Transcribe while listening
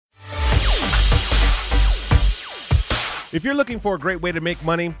If you're looking for a great way to make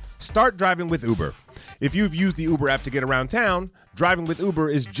money, start driving with Uber. If you've used the Uber app to get around town, driving with Uber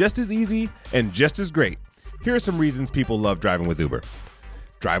is just as easy and just as great. Here are some reasons people love driving with Uber.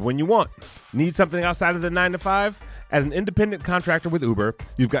 Drive when you want. Need something outside of the 9 to 5? As an independent contractor with Uber,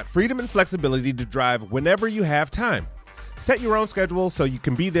 you've got freedom and flexibility to drive whenever you have time. Set your own schedule so you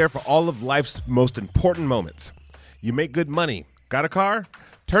can be there for all of life's most important moments. You make good money. Got a car?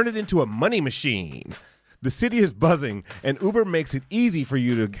 Turn it into a money machine. The city is buzzing, and Uber makes it easy for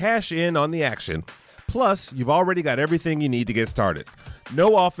you to cash in on the action. Plus, you've already got everything you need to get started.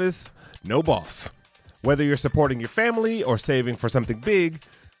 No office, no boss. Whether you're supporting your family or saving for something big,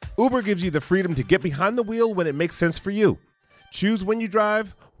 Uber gives you the freedom to get behind the wheel when it makes sense for you. Choose when you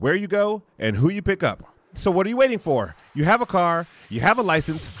drive, where you go, and who you pick up. So what are you waiting for? You have a car, you have a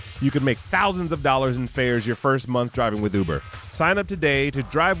license, you can make thousands of dollars in fares your first month driving with Uber. Sign up today to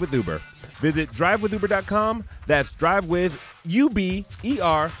drive with Uber. Visit drivewithuber.com. That's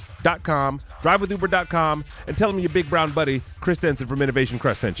drivewithuber.com. Drivewithuber.com, and tell them your big brown buddy, Chris Denson from Innovation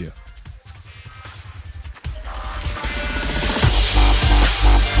Crush, sent you.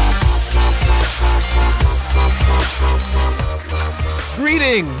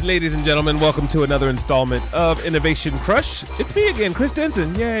 Greetings, ladies and gentlemen. Welcome to another installment of Innovation Crush. It's me again, Chris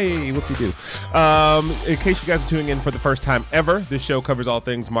Denson. Yay, whoop-de-doo. In case you guys are tuning in for the first time ever, this show covers all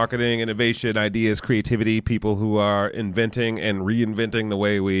things marketing, innovation, ideas, creativity, people who are inventing and reinventing the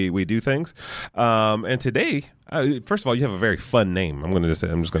way we do things. And today, first of all, you have a very fun name. I'm just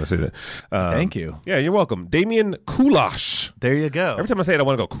going to say that. Thank you. Yeah, you're welcome. Damian Kulash. There you go. Every time I say it, I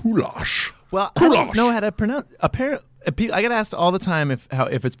want to go Kulash. Well, Kulash. I don't know how to pronounce. Apparently, I get asked all the time if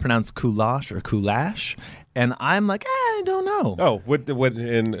it's pronounced Kulash or Kulash, and I'm like, I don't know. Oh, what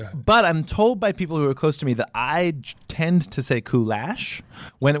in? But I'm told by people who are close to me that I tend to say Kulash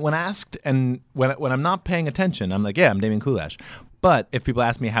when asked, and when I'm not paying attention, I'm like, yeah, I'm Damian Kulash. But if people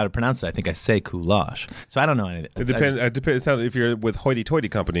ask me how to pronounce it, I think I say Kulash. So I don't know anything. It depends. It depends. If you're with hoity-toity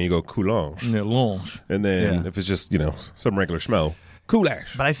company, you go Coulange. Lange. And then if it's just, some regular schmo,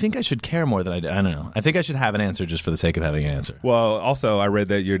 Kulash. But I think I should care more than I do. I don't know. I think I should have an answer just for the sake of having an answer. Well, also, I read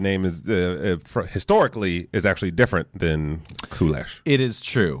that your name is historically is actually different than Kulash. It is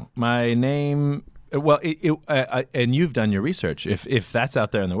true. My name... Well, and you've done your research. If that's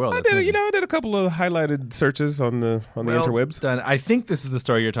out there in the world, I did a couple of highlighted searches on the interwebs. Done. I think this is the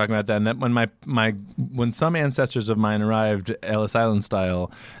story you're talking about. Then that when some ancestors of mine arrived Ellis Island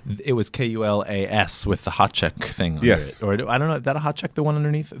style, it was Kulas with the hot check thing. Yes, or I don't know. Is that a hot check? The one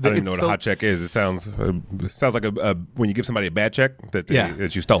underneath? I don't even know what a hot check is. It sounds like a when you give somebody a bad check that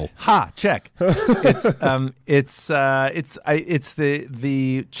you stole. Ha check. It's the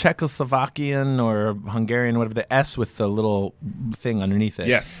Czechoslovakian or Hungarian, whatever, the S with the little thing underneath it.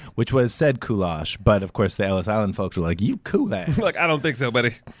 Yes. Which was said Kulash, but of course the Ellis Island folks were like, you Kulash. Like, I don't think so,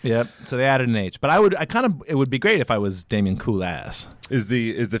 buddy. Yep. So they added an H. But it would be great if I was Damian Kulass. Is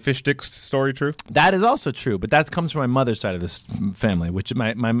the fish sticks story true? That is also true, but that comes from my mother's side of this family, which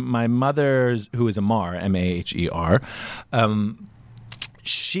my mother's, who is a Mar, M-A-H-E-R,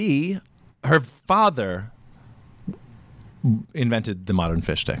 her father invented the modern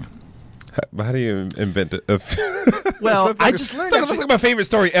fish stick. How do you invent it? Well, I just learned. That's like my favorite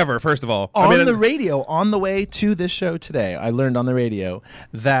story ever. First of all, on the radio, on the way to this show today, I learned on the radio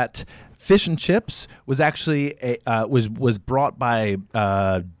that fish and chips was actually was brought by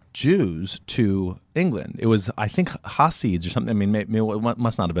Jews to England. It was, I think, Hasids or something. I mean, maybe it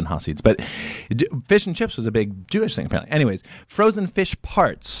must not have been Hasids, but fish and chips was a big Jewish thing, apparently. Anyways, frozen fish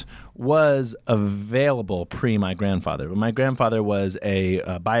parts was available pre my grandfather. My grandfather was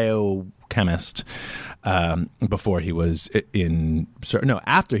a biochemist before he was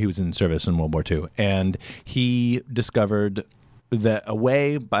after he was in service in World War II, and he discovered a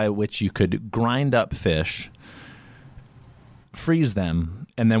way by which you could grind up fish, freeze them,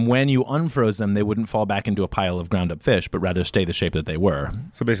 and then when you unfroze them, they wouldn't fall back into a pile of ground up fish, but rather stay the shape that they were.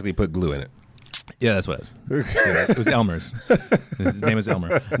 So basically put glue in it. Yeah, that's what it was. It was Elmer's. His name was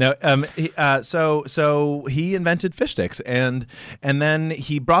Elmer. No, so he invented fish sticks, and then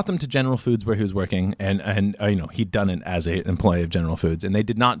he brought them to General Foods where he was working, and he'd done it as an employee of General Foods, and they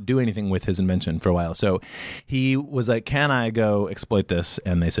did not do anything with his invention for a while. So he was like, "Can I go exploit this?"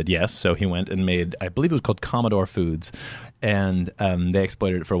 And they said yes. So he went and made, I believe it was called Commodore Foods. And they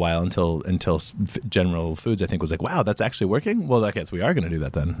exploited it for a while until General Foods, I think, was like, "Wow, that's actually working. Well, I guess we are going to do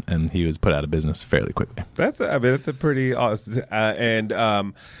that then." And he was put out of business fairly quickly. That's a pretty awesome.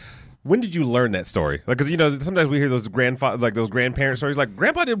 When did you learn that story? Like, because sometimes we hear those grandparent stories. Like,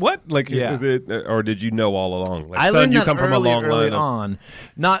 Grandpa did what? Like, was it, or did you know all along? Like, I son, learned you that come from a long early line.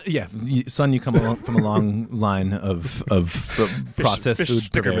 On. Son, you come from a long line of processed food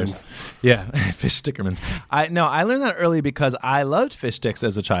stickermans. Yeah, fish stickermans. I learned that early because I loved fish sticks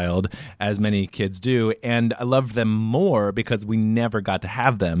as a child, as many kids do, and I loved them more because we never got to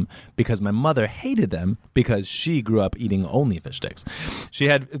have them because my mother hated them because she grew up eating only fish sticks. She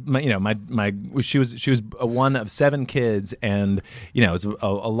had she was one of 7 kids, and it was a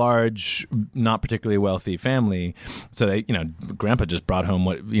large, not particularly wealthy family. So they, Grandpa just brought home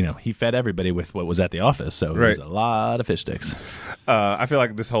what he fed everybody with what was at the office. So it was a lot of fish sticks. I feel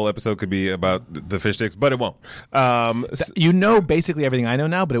like this whole episode could be about the fish sticks, but it won't. Basically everything I know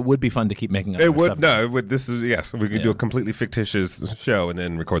now, but it would be fun to keep making up. It would. Stuff. No, it would. This is yes. We could do a completely fictitious show and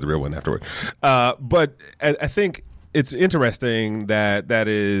then record the real one afterward. But I think it's interesting that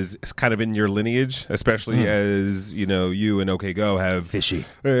is kind of in your lineage, especially as you and OK Go have fishy.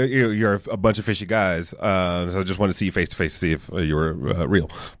 You're a bunch of fishy guys, so I just want to see you face to face to see if you were real.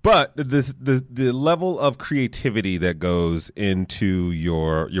 But the level of creativity that goes into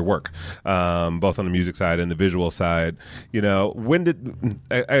your work, both on the music side and the visual side, when did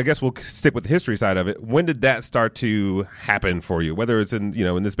I guess we'll stick with the history side of it? When did that start to happen for you? Whether it's in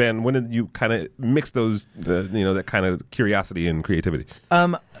in this band, when did you kind of mix those that kind of curiosity and creativity?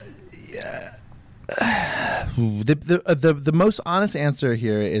 The most honest answer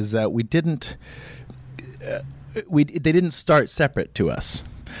here is that we didn't. They didn't start separate to us.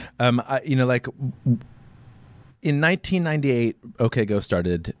 In 1998, OK Go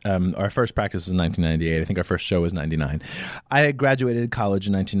started. Our first practice was in 1998. I think our first show was 99. I had graduated college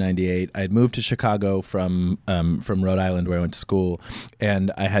in 1998. I had moved to Chicago from Rhode Island, where I went to school,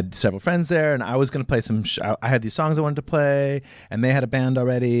 and I had several friends there. And I was going to play some. I had these songs I wanted to play, and they had a band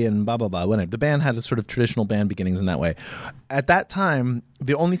already, and blah blah blah. Whatever. The band had a sort of traditional band beginnings in that way. At that time,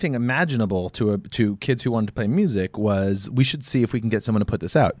 the only thing imaginable to kids who wanted to play music was we should see if we can get someone to put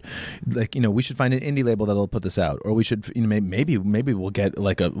this out. Like we should find an indie label that'll put this out. Or we should, maybe we'll get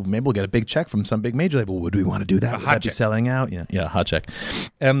maybe we'll get a big check from some big major label. Would we want to do that? Would that be selling out? Yeah, hot check.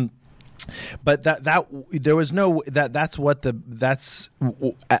 But that there was no that's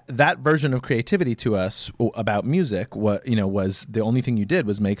that version of creativity to us about music. What was the only thing you did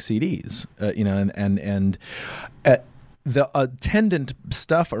was make CDs. The attendant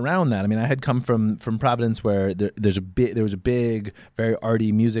stuff around that. I mean, I had come from Providence, where there was a big, very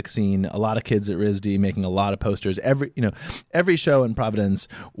arty music scene. A lot of kids at RISD making a lot of posters. Every show in Providence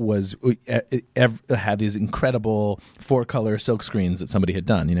had these incredible 4-color silk screens that somebody had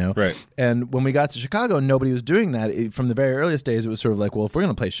done. Right. And when we got to Chicago, nobody was doing that. From the very earliest days, it was sort of like, well, if we're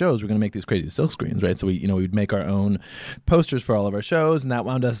going to play shows, we're going to make these crazy silk screens, right? So we'd make our own posters for all of our shows, and that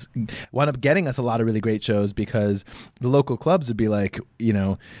wound up getting us a lot of really great shows because the local clubs would be like,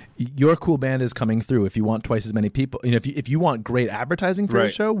 your cool band is coming through. If you want twice as many people, if you want great advertising for a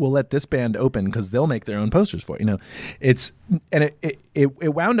show, we'll let this band open because they'll make their own posters for it.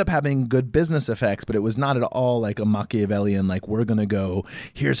 It wound up having good business effects, but it was not at all like a Machiavellian, like we're going to go,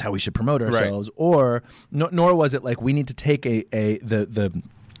 here's how we should promote ourselves, or nor was it like we need to take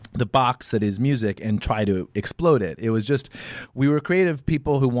the box that is music and try to explode it. It was just we were creative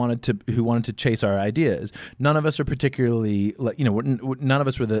people who wanted to chase our ideas. None of us are particularly none of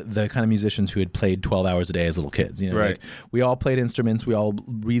us were the kind of musicians who had played 12 hours a day as little kids. Right. Like, we all played instruments. We all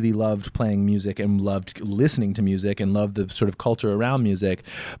really loved playing music and loved listening to music and loved the sort of culture around music.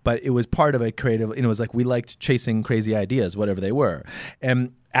 But it was part of a creative. It was like we liked chasing crazy ideas, whatever they were,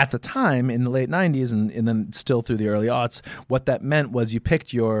 and at the time in the late 90s and then still through the early aughts, what that meant was you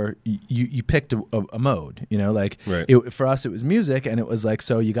picked a mode, for us it was music, and it was like,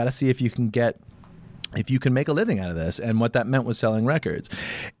 so you got to see if you can make a living out of this. And what that meant was selling records.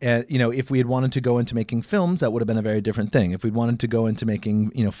 And, if we had wanted to go into making films, that would have been a very different thing. If we'd wanted to go into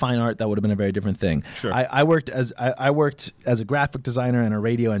making, fine art, that would have been a very different thing. Sure. I worked as a graphic designer and a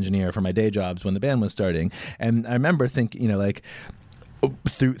radio engineer for my day jobs when the band was starting. And I remember thinking,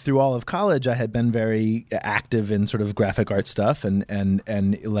 through all of college, I had been very active in sort of graphic art stuff, and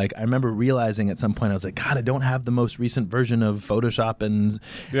like I remember realizing at some point I was like, God, I don't have the most recent version of Photoshop, and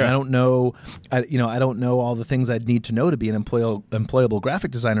I don't know, I don't know all the things I'd need to know to be an employable graphic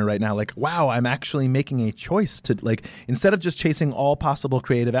designer right now. Like, wow, I'm actually making a choice to, like, instead of just chasing all possible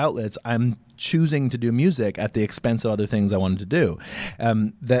creative outlets, I'm choosing to do music at the expense of other things I wanted to do. I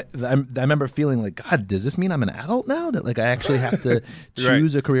remember feeling like, God, does this mean I'm an adult now? That like I actually have to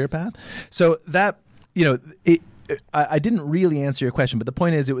choose a career path? So that I didn't really answer your question, but the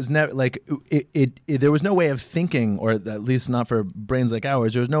point is, it was never like there was no way of thinking, or at least not for brains like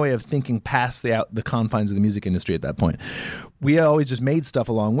ours. There was no way of thinking past the confines of the music industry at that point. We always just made stuff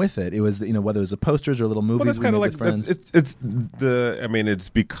along with it. It was, whether it was the posters or little movies. Well, that's we kind of made like with friends. it's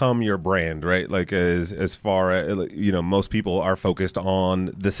become your brand, right? Like as far as most people are focused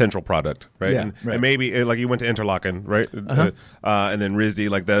on the central product, right? Yeah, right. And maybe like you went to Interlaken, right? And then RISD,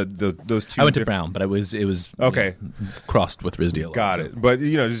 like those two. I went to Brown, but it was okay. Crossed with RISD a lot. Got it. But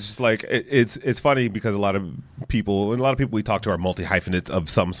it's just like it's funny because a lot of people we talk to are multi-hyphenates of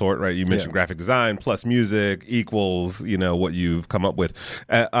some sort, right? You mentioned graphic design plus music equals what you've come up with.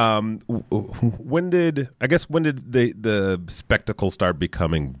 When did the spectacle start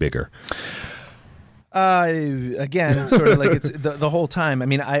becoming bigger? Again, sort of like it's the whole time. I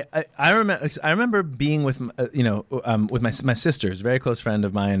mean, I remember being with with my sister, who's a very close friend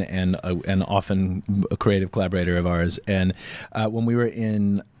of mine and often a creative collaborator of ours. And when we were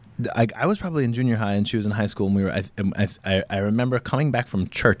in, I was probably in junior high and she was in high school, and we were. I remember coming back from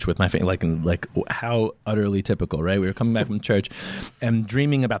church with my family, like how utterly typical, right? We were coming back from church and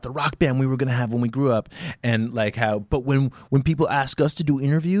dreaming about the rock band we were going to have when we grew up, and like how. But when people ask us to do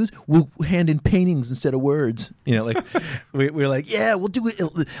interviews, we'll hand in paintings instead of words. Like we're like, yeah, we'll do it.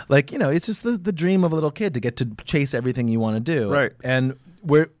 Like it's just the dream of a little kid to get to chase everything you want to do, right? And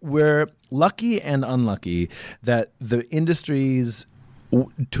we're lucky and unlucky that the industries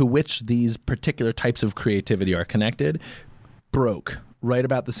to which these particular types of creativity are connected broke right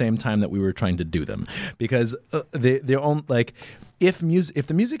about the same time that we were trying to do them, because their own if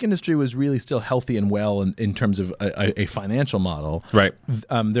the music industry was really still healthy and well in terms of a financial model, right?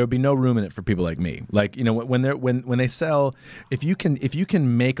 There would be no room in it for people like me. Like when they sell, if you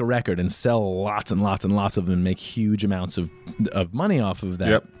can make a record and sell lots and lots and lots of them and make huge amounts of money off of that.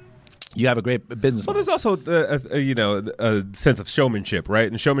 Yep. You have a great business model. Well, there's also a sense of showmanship, right?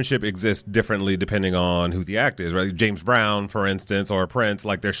 And showmanship exists differently depending on who the act is, right? James Brown, for instance, or Prince,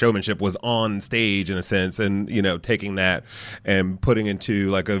 like their showmanship was on stage in a sense, and taking that and putting into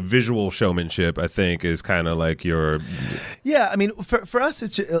like a visual showmanship, I think, is kind of like your. Yeah, I mean, for us,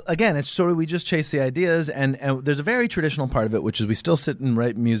 it's sort of we just chase the ideas, and there's a very traditional part of it, which is we still sit and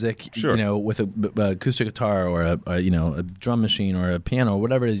write music, sure. With a acoustic guitar or a drum machine or a piano or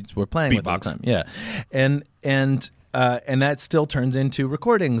whatever it is we're playing. Beatbox. With yeah, and that still turns into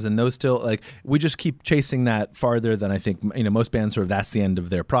recordings, and those still we just keep chasing that farther than I think most bands sort of that's the end of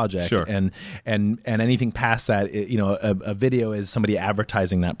their project. Sure. And anything past that, a video is somebody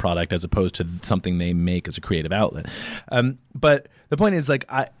advertising that product as opposed to something they make as a creative outlet. But the point is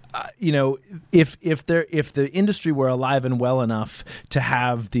if the industry were alive and well enough to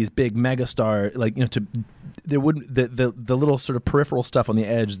have these big megastar there wouldn't the little sort of peripheral stuff on the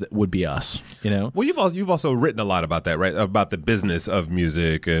edge that would be us. Well, you've also written a lot about that, right? About the business of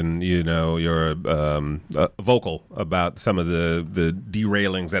music, and you're vocal about some of the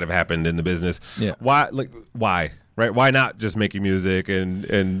derailings that have happened in the business. Yeah. Why? Right? Why not just making music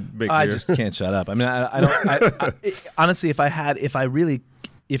and make? I just can't shut up. I mean, I don't. Honestly, if I had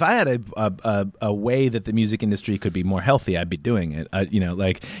a way that the music industry could be more healthy, I'd be doing it.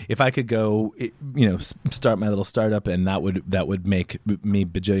 If I could go, start my little startup, and that would make me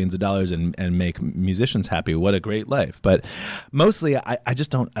bajillions of dollars and make musicians happy. What a great life! But mostly, I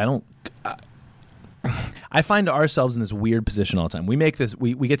just don't. I find ourselves in this weird position all the time. We make this.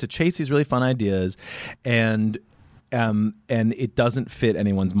 We get to chase these really fun ideas, and it doesn't fit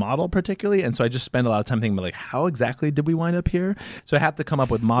anyone's model particularly, and so I just spend a lot of time thinking about how exactly did we wind up here? So I have to come up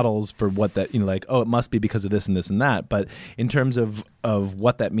with models for what that it must be because of this and this and that. But in terms of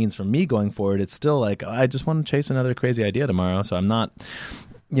what that means for me going forward, it's still I just want to chase another crazy idea tomorrow. So I'm not,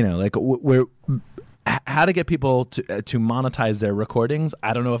 we're. How to get people to monetize their recordings?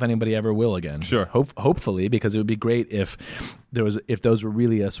 I don't know if anybody ever will again. Sure, hopefully, because it would be great if those were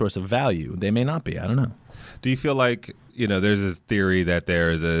really a source of value. They may not be. I don't know. Do you feel like there's this theory that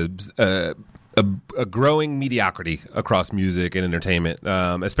there is a growing mediocrity across music and entertainment,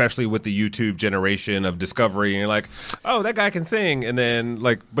 especially with the YouTube generation of discovery? And you're like, oh, that guy can sing, and then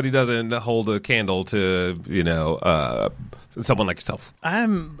but he doesn't hold a candle to someone like yourself.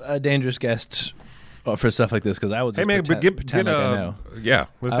 I'm a dangerous guest for stuff like this, because I will just pretend like I know. Yeah,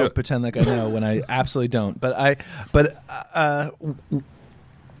 let's do it. Pretend like I know when I absolutely don't. But there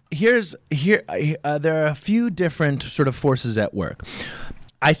are a few different sort of forces at work.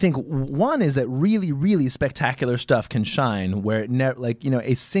 I think one is that really, really spectacular stuff can shine where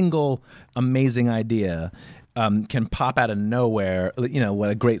a single amazing idea can pop out of nowhere. What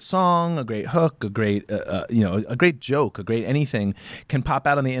a great song, a great hook, a great a great joke, a great anything can pop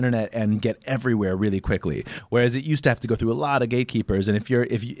out on the internet and get everywhere really quickly. Whereas it used to have to go through a lot of gatekeepers, and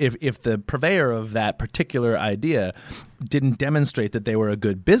if the purveyor of that particular idea didn't demonstrate that they were a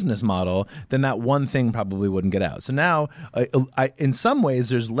good business model, then that one thing probably wouldn't get out. So now, in some ways,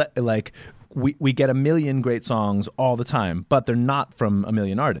 there's we get a million great songs all the time, but they're not from a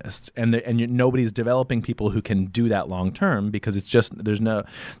million artists, and nobody's developing people who can do that long term because it's just there's no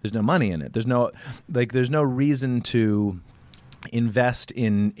money in it. There's no reason to invest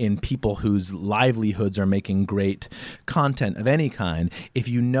in people whose livelihoods are making great content of any kind if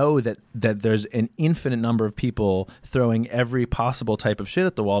you know that there's an infinite number of people throwing every possible type of shit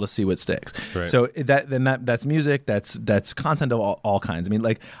at the wall to see what sticks. Right. So that's music, that's content of all kinds. I mean,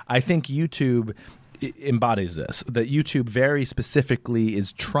 I think YouTube embodies this. That YouTube very specifically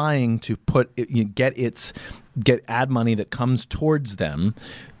is trying to get ad money that comes towards them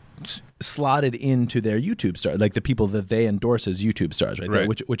slotted into their YouTube stars, like the people that they endorse as YouTube stars, right?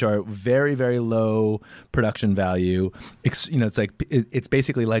 Which are very, very low production value. It's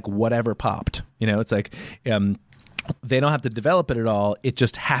basically like whatever popped. It's like they don't have to develop it at all. It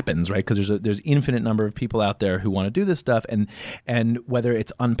just happens, right? Because there's infinite number of people out there who want to do this stuff, and whether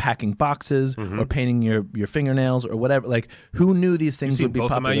it's unpacking boxes or painting your fingernails or whatever, like who knew these things would be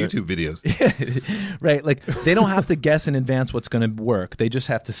both popular? Of my YouTube videos, right? Like they don't have to guess in advance what's going to work. They just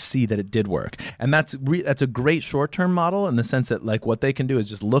have to see that it did work, and that's a great short-term model in the sense that like what they can do is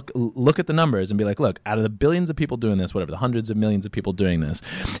just look at the numbers and be like, look, out of the billions of people doing this, whatever, the hundreds of millions of people doing this,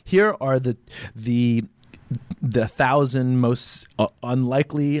 here are the 1,000 most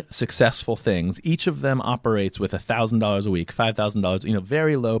unlikely successful things. Each of them operates with $1,000 a week, $5,000,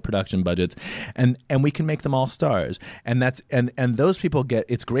 very low production budgets, and we can make them all stars. And that's and those people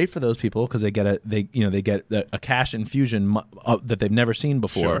it's great for those people because they get a cash infusion that they've never seen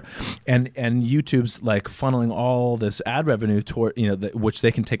before. Sure. And YouTube's like funneling all this ad revenue toward which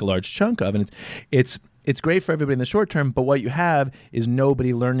they can take a large chunk of, and it's great for everybody in the short term, but what you have is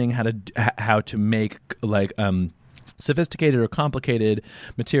nobody learning how to make sophisticated or complicated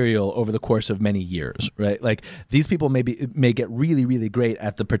material over the course of many years, right? Like these people may get really, really great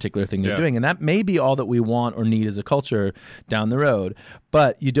at the particular thing they're doing, and that may be all that we want or need as a culture down the road.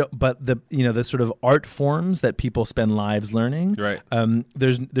 But you don't. But the sort of art forms that people spend lives learning. Right.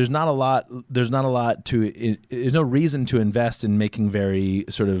 There's not a lot. There's not a lot to. There's no reason to invest in making very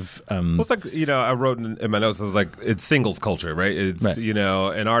sort of. Well, it's like I wrote in my notes. I was like, it's singles culture, right? It's right.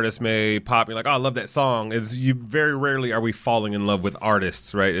 An artist may pop. You're like, oh, I love that song. It's very rarely are we falling in love with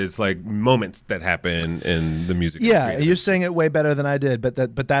artists, right? It's like moments that happen in the music. Yeah, you're saying it way better than I did, but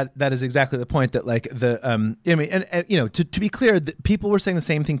that is exactly the point. That like to be clear, people were saying the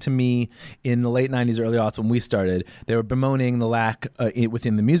same thing to me in the late 90s, early aughts when we started. They were bemoaning the lack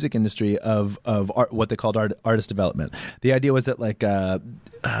within the music industry of art, what they called artist development. The idea was that like the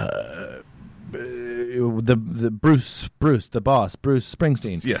Bruce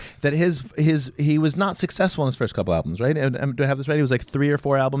Springsteen. Yes. That he was not successful in his first couple albums, right? Do I have this right? He was like 3 or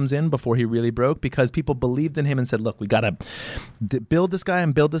 4 albums in before he really broke because people believed in him and said, "Look, we gotta build this guy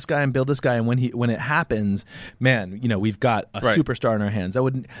and build this guy and build this guy." And when it happens, man, we've got a superstar in our hands. That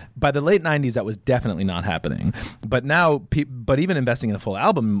wouldn't. By the late 90s, that was definitely not happening. But now, but even investing in a full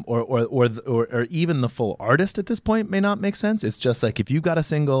album or even the full artist at this point may not make sense. It's just like if you got a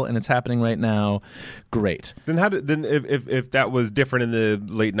single and it's happening right now. Great. Then if that was different in the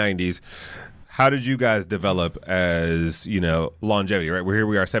late 90s, how did you guys develop as longevity? Right, here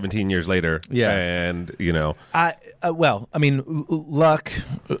we are 17 years later. Yeah, and luck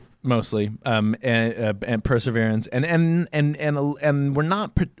mostly, and perseverance, and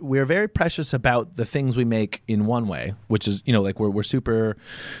we're very precious about the things we make in one way, which is we're super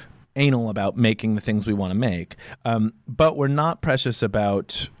anal about making the things we want to make, but we're not precious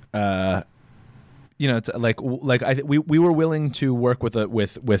about. It's we were willing to work with a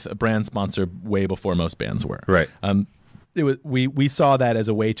brand sponsor way before most bands were. Right. We saw that as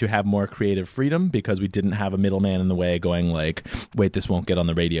a way to have more creative freedom because we didn't have a middleman in the way going like, wait, this won't get on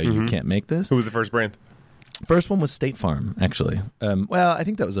the radio. Mm-hmm. You can't make this. Who was the first brand? First one was State Farm, actually. I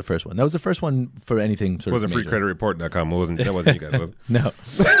think that was the first one. That was the first one for anything sort of major. Wasn't FreeCreditReport.com. That wasn't you guys, was it? No.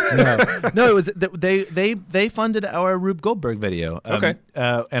 It was they funded our Rube Goldberg video. Okay.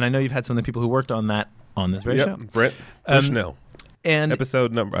 And I know you've had some of the people who worked on that on this very show. Brett Bushnell.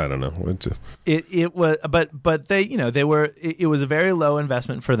 episode number, I don't know. It was, but they, they were. It was a very low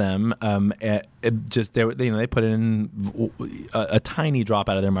investment for them. They put in a tiny drop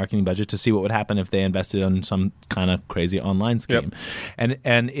out of their marketing budget to see what would happen if they invested on some kind of crazy online scheme, and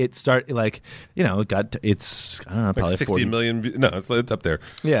it started it's I don't know, probably 60 40 million. No, it's up there.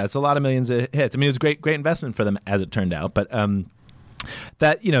 Yeah, it's a lot of millions of hits. I mean, it was great investment for them as it turned out, but.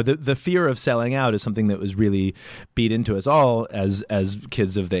 That the fear of selling out is something that was really beat into us all as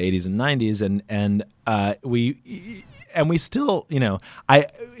kids of the 80s and 90s, and we still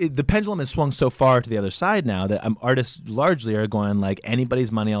the pendulum has swung so far to the other side now that artists largely are going like,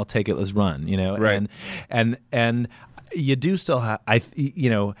 anybody's money, I'll take it, let's run, right. and you do still have,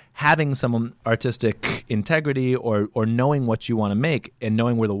 having some artistic integrity or knowing what you want to make and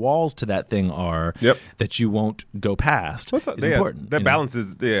knowing where the walls to that thing are that you won't go past is important. That balance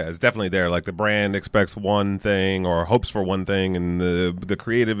is definitely there. Like the brand expects one thing or hopes for one thing, and the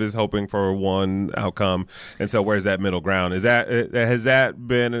creative is hoping for one outcome. And so where's that middle ground? Has that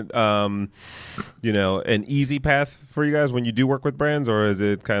been an easy path for you guys when you do work with brands, or is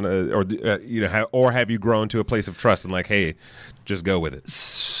it kind of or have you grown to a place of trust and like, hey, just go with it?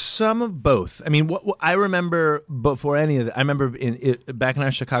 Some of both. I mean, what I remember before any of that, I remember back in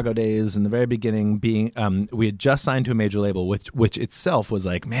our Chicago days, in the very beginning, being we had just signed to a major label, which itself was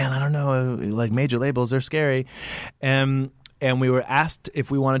like, man, I don't know, like major labels, they're scary, and we were asked if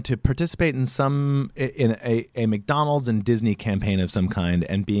we wanted to participate in a McDonald's and Disney campaign of some kind,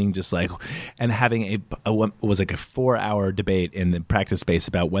 and being just like, and having was like a 4-hour debate in the practice space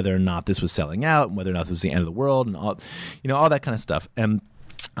about whether or not this was selling out and whether or not this was the end of the world and all that kind of stuff. And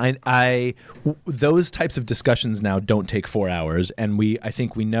those types of discussions now don't take 4 hours, and I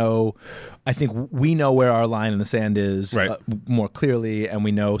think we know where our line in the sand is, right, more clearly, and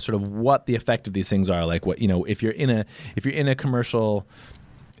we know sort of what the effect of these things are. Like, what, if you're in a commercial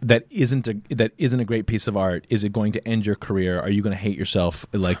that isn't a great piece of art, is it going to end your career? Are you going to hate yourself?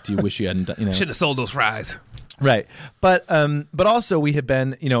 Like, do you wish you hadn't done? Shouldn't have sold those fries. Right, but also we have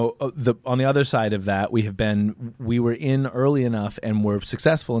been, on the other side of that, we were in early enough and were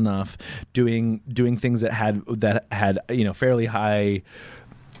successful enough doing things that had fairly high,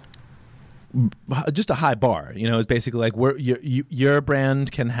 just a high bar. It's basically like your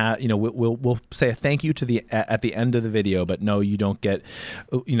brand can have, we'll say a thank you at the end of the video, but no, you don't get,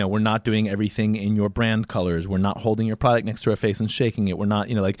 we're not doing everything in your brand colors. We're not holding your product next to our face and shaking it. We're not,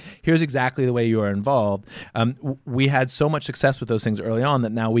 here's exactly the way you are involved. We had so much success with those things early on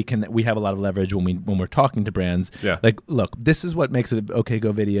that now we have a lot of leverage when we're talking to brands. Yeah. Like, look, this is what makes an OK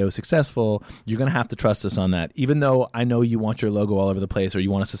Go video successful. You're going to have to trust us on that. Even though I know you want your logo all over the place, or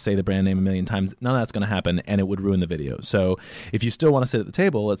you want us to say the brand name a million times, none of that's going to happen, and it would ruin the video. So if you still want to sit at the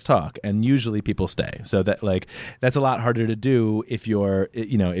table, let's talk. And usually people stay. So that's a lot harder to do if you're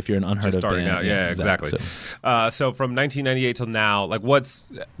an unheard of starting band. out. Yeah, exactly. So from 1998 till now, like, what's,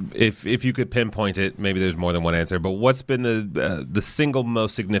 if you could pinpoint it, maybe there's more than one answer, but what's been the single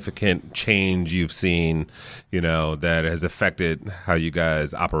most significant change you've seen, that has affected how you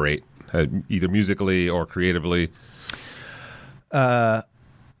guys operate, either musically or creatively?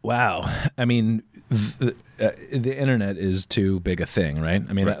 Wow. I mean, the internet is too big a thing, right?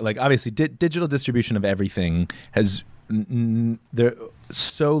 I mean, right. Like, obviously, digital distribution of everything has there.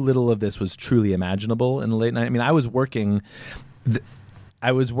 So little of this was truly imaginable in the late 90s. I mean, I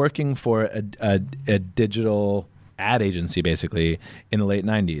was working for a digital ad agency basically in the late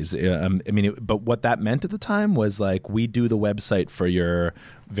 90s. But what that meant at the time was like, we do the website for your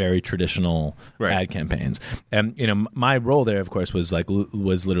very traditional ad campaigns. And my role there, of course, was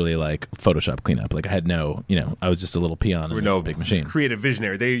literally like Photoshop cleanup. Like, I had no, I was just a little peon in this big machine. Creative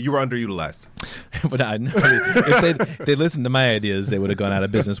visionary. You were underutilized. But if they'd listened to my ideas, they would have gone out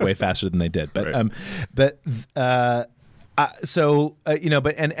of business way faster than they did. But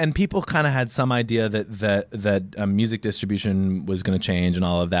people kind of had some idea that music distribution was going to change and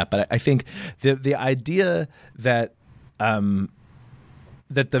all of that. But I think the idea that I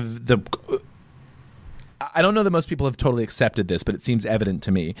don't know that most people have totally accepted this, but it seems evident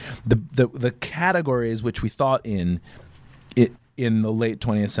to me. The categories which we thought in the late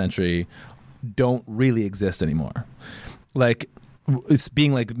 20th century don't really exist anymore. Like, it's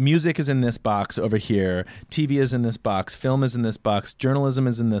being like, music is in this box over here, TV is in this box, film is in this box, journalism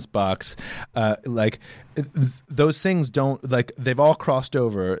is in this box. Those things don't, like, they've all crossed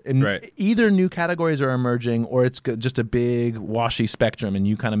over. And either new categories are emerging, or it's just a big washy spectrum, and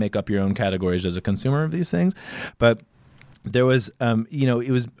you kind of make up your own categories as a consumer of these things. But there was,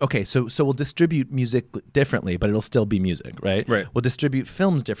 it was, okay, so we'll distribute music differently, but it'll still be music, right? Right. We'll distribute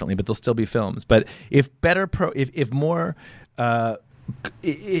films differently, but they'll still be films. But if more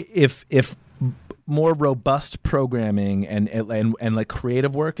if more robust programming and like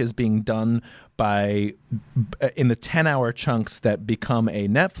creative work is being done by in the 10-hour chunks that become a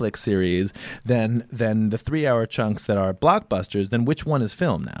Netflix series than the 3-hour chunks that are blockbusters, then which one is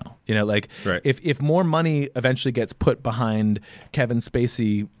film now? You know, like Right. if more money eventually gets put behind Kevin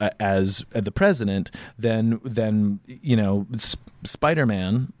Spacey as the president, then you know,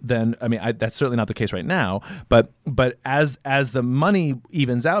 Spider-Man, then I mean that's certainly not the case right now, but as the money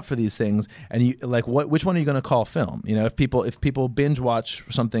evens out for these things, and you like which one are you going to call film? You know, if people binge watch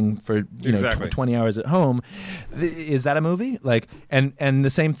something for you know Exactly. 20 hours at home, is that a movie? Like and the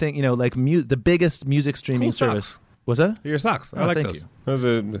same thing, you know, like the biggest music streaming Cool service. socks. Was that? Your socks. I Oh, like thank those. you. Those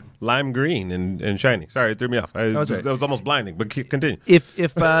are lime green and shiny. Sorry, it threw me off. was That right. was almost blinding, but continue. If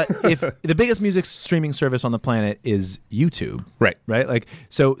the biggest music streaming service on the planet is YouTube, Right. like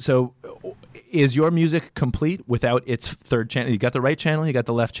so is your music complete without its third channel? You got the right channel, you got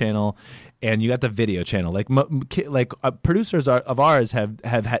the left channel, and you got the video channel. Like producers of ours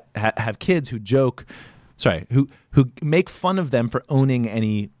have kids who joke. Sorry, who make fun of them for owning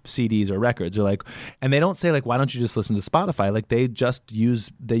any CDs or records, or like, and they don't say like, why don't you just listen to Spotify? Like they use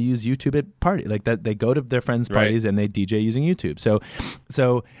YouTube at party, like that they go to their friends' parties and they DJ using YouTube.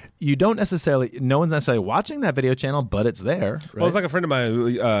 So you don't necessarily, no one's necessarily watching that video channel, but it's there. Right? Well, it's like a friend of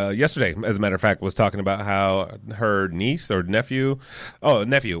mine yesterday, as a matter of fact, was talking about how her niece or nephew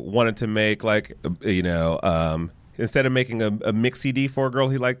wanted to make like, you know, instead of making a mix CD for a girl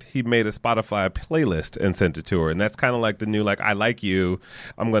he liked, he made a Spotify playlist and sent it to her. And that's kind of like the new, like, I like you,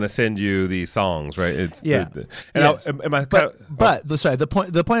 I'm going to send you these songs, right? It's Yes. Sorry, the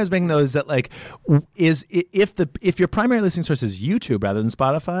point I was making though is that like if your primary listening source is YouTube rather than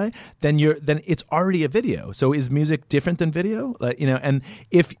Spotify, then it's already a video. So is music different than video? Like, you know, and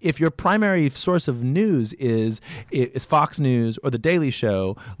if your primary source of news is Fox News or The Daily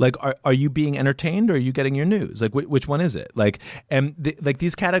Show, like are you being entertained or are you getting your news? Like which one is it? Like like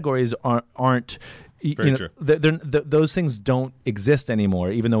these categories aren't Very true. Those things don't exist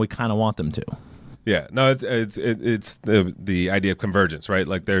anymore, even though we kind of want them to. Yeah, no, it's the idea of convergence, right?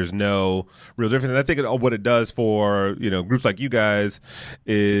 Like, there's no real difference. And I think what it does for, you know, groups like you guys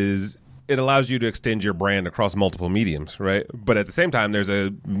is it allows you to extend your brand across multiple mediums, right? But at the same time,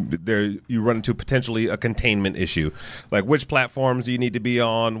 you run into potentially a containment issue, like which platforms do you need to be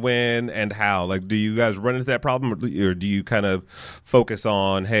on, when, and how? Like, do you guys run into that problem, or do you kind of focus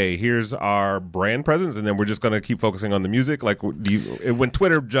on, hey, here's our brand presence, and then we're just going to keep focusing on the music? Like, when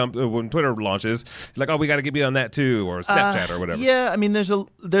Twitter launches, you're like, oh, we got to get you on that too, or Snapchat or whatever. Yeah, I mean, there's a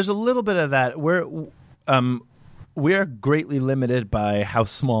little bit of that. We're greatly limited by how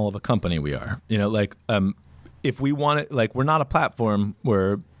small of a company we are. You know, like if we want it, like we're not a platform.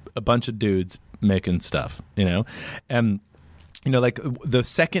 We're a bunch of dudes making stuff. You know, and you know, like the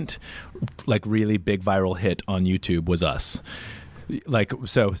second like really big viral hit on YouTube was us. Like,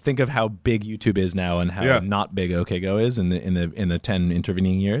 so think of how big YouTube is now and how not big OkGo is in the 10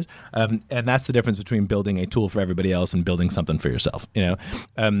 intervening years, and that's the difference between building a tool for everybody else and building something for yourself. You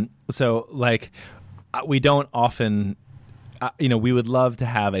know, so like. We don't often, you know, we would love to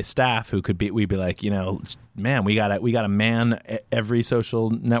have a staff who we'd be like, you know, man, we gotta man every social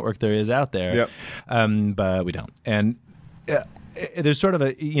network there is out there, but we don't. And there's sort of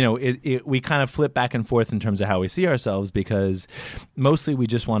a, you know, we kind of flip back and forth in terms of how we see ourselves, because mostly we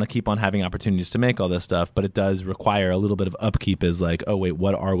just want to keep on having opportunities to make all this stuff, but it does require a little bit of upkeep. Is like, oh wait,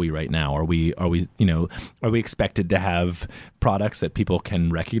 what are we right now? Are we you know, are we expected to have products that people can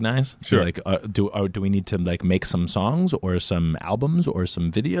recognize? Sure. Like, do we need to like make some songs or some albums or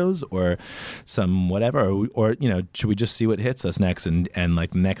some videos or some whatever, or you know, should we just see what hits us next, and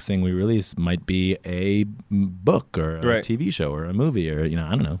like the next thing we release might be a book or a TV show or a movie, or you know, I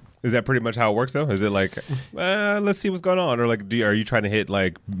don't know. Is that pretty much how it works though? Is it like, let's see what's going on, or like, are you trying to hit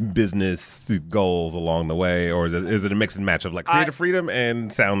like business goals along the way, or is it a mix and match of like creative freedom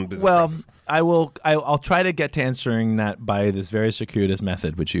and sound business? Well, practice? I'll try to get to answering that by this very circuitous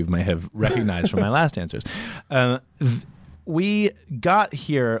method, which you may have recognized from my last answers. We got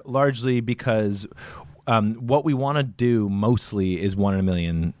here largely because what we want to do mostly is 1 in a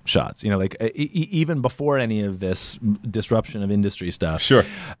million shots. You know, like even before any of this disruption of industry stuff, sure,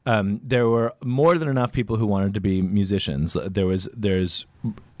 there were more than enough people who wanted to be musicians.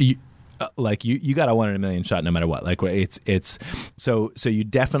 Like you got a 1 in a million shot no matter what. Like it's so you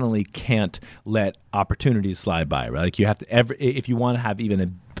definitely can't let opportunities slide by, right? Like you have to if you want to have even a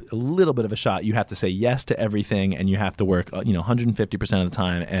little bit of a shot, you have to say yes to everything, and you have to work 150% of the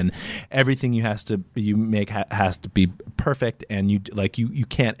time, and everything you make has to be perfect, and you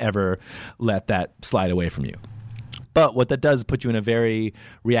can't ever let that slide away from you. But what that does is put you in a very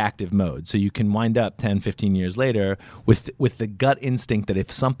reactive mode. So you can wind up 10, 15 years later with the gut instinct that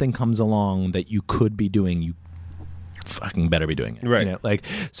if something comes along that you could be doing, you fucking better be doing it. Right. You know, like,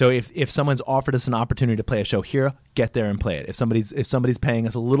 so if someone's offered us an opportunity to play a show here, get there and play it. If somebody's paying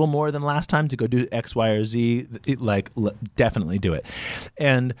us a little more than last time to go do X, Y, or Z, definitely do it.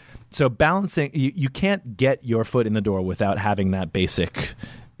 And so balancing, you can't get your foot in the door without having that basic.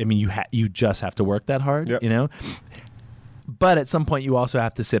 I mean, you just have to work that hard. Yep. You know. But at some point, you also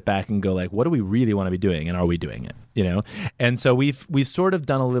have to sit back and go, like, what do we really want to be doing, and are we doing it? You know, and so we've sort of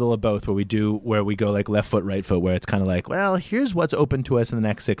done a little of both, where we go like left foot, right foot, where it's kind of like, well, here's what's open to us in the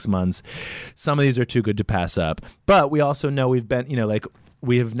next 6 months. Some of these are too good to pass up, but we also know we've been, you know, like,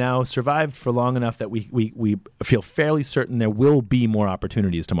 we have now survived for long enough that we feel fairly certain there will be more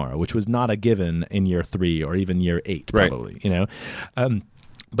opportunities tomorrow, which was not a given in year 3 or even year 8, probably. Right. You know.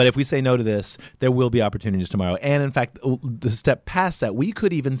 But if we say no to this, there will be opportunities tomorrow. And in fact, the step past that, we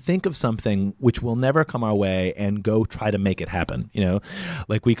could even think of something which will never come our way and go try to make it happen. You know,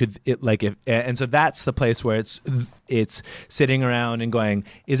 like we could, and so that's the place where it's sitting around and going,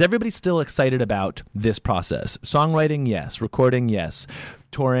 is everybody still excited about this process? Songwriting, yes. Recording, yes.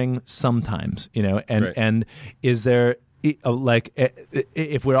 Touring, sometimes. You know, and is there? Like,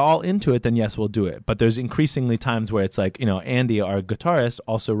 if we're all into it, then yes, we'll do it. But there's increasingly times where it's like, you know, Andy, our guitarist,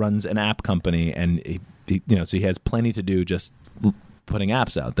 also runs an app company, and so he has plenty to do just putting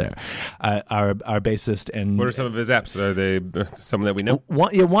apps out there. Our bassist and what are some of his apps? Are they some that we know?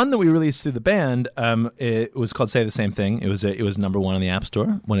 One that we released through the band. It was called Say the Same Thing. It was number 1 on the App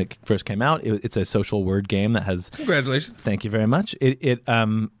Store when it first came out. It's a social word game that has. Congratulations! Thank you very much.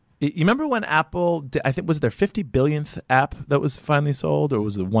 You remember when Apple did, I think, was their 50 billionth app that was finally sold, or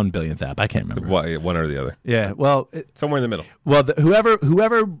was it 1 billionth app? I can't remember. One or the other. Yeah, well, somewhere in the middle. Well, whoever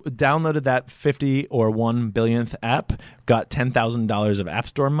downloaded that 50 or 1 billionth app got $10,000 of App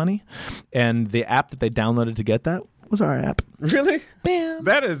Store money, and the app that they downloaded to get that was our app. Really? Bam.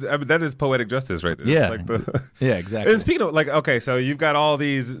 That is poetic justice right there. Yeah. It's like yeah, exactly. And speaking of, like, okay, so you've got all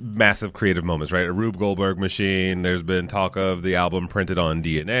these massive creative moments, right? A Rube Goldberg machine. There's been talk of the album printed on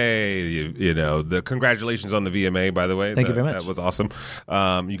DNA. You know, the congratulations on the VMA, by the way. Thank you very much. That was awesome.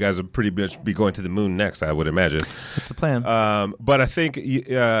 You guys will pretty much be going to the moon next, I would imagine. That's the plan. But I think,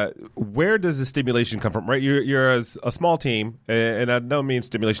 where does the stimulation come from, right? You're a small team, and I don't mean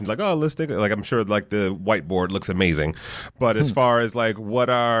stimulation like, oh, let's think. Like, I'm sure, like, the whiteboard looks amazing. But as far as, like, what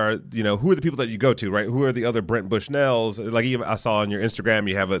are, you know, who are the people that you go to, right? Who are the other Brent Bushnells? Like, even I saw on your Instagram,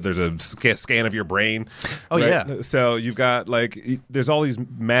 you have there's a scan of your brain. Oh, right? yeah. So you've got, like, there's all these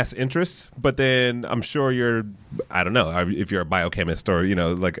mass interests, but then I'm sure you're, I don't know, if you're a biochemist or, you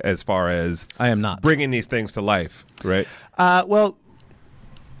know, like, as far as I am not bringing these things to life, right? Well,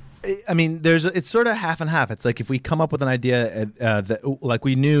 I mean, it's sort of half and half. It's like if we come up with an idea that, like,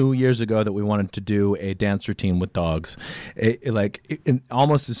 we knew years ago that we wanted to do a dance routine with dogs.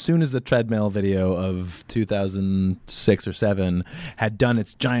 Almost as soon as the treadmill video of 2006 or 7 had done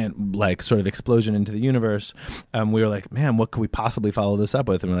its giant, like, sort of explosion into the universe, we were like, man, what could we possibly follow this up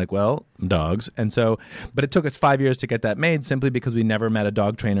with? And we're like, well, dogs. And so, but it took us 5 years to get that made, simply because we never met a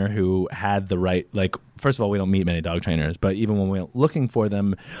dog trainer who had the right, like, first of all, we don't meet many dog trainers, but even when we were looking for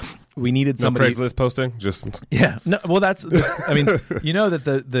them, we needed somebody. No Craigslist posting, just yeah. No, well, that's. I mean, you know that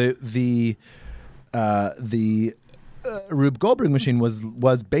the Rube Goldberg machine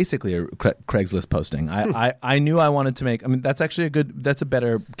was basically a Craigslist posting. I knew I wanted to make. I mean, that's actually that's a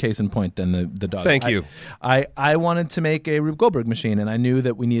better case in point than the dog. Thank you. I wanted to make a Rube Goldberg machine, and I knew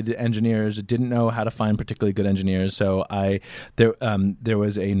that we needed engineers. I didn't know how to find particularly good engineers, so there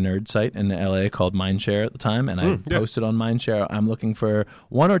was a nerd site in LA called Mindshare at the time, and I posted on Mindshare, I'm looking for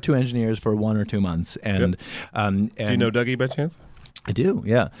 1 or 2 engineers for 1 or 2 months. And, and do you know Dougie by chance? I do,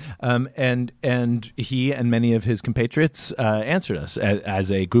 yeah. And he and many of his compatriots answered us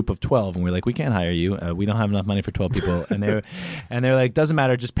as a group of 12, and we're like, we can't hire you. We don't have enough money for 12 people. And they're like, doesn't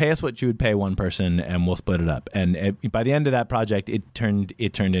matter. Just pay us what you would pay one person, and we'll split it up. And by the end of that project, it turned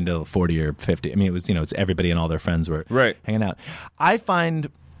into 40 or 50. I mean, it was, it's everybody and all their friends were hanging out. I find.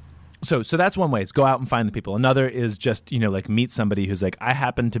 So that's one way. It's go out and find the people. Another is just, like, meet somebody who's like, I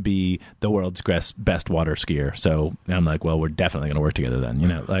happen to be the world's best water skier. So, and I'm like, well, we're definitely going to work together then,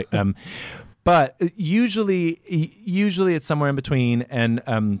 like, but usually it's somewhere in between. And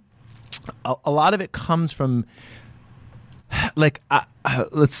a lot of it comes from, like,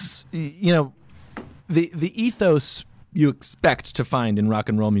 the ethos you expect to find in rock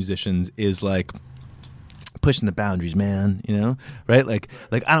and roll musicians is, like, pushing the boundaries, man, right? Like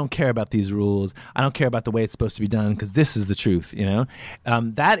I don't care about these rules. I don't care about the way it's supposed to be done because this is the truth,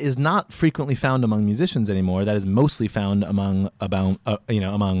 That is not frequently found among musicians anymore. That is mostly found among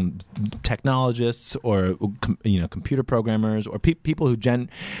technologists or computer programmers or people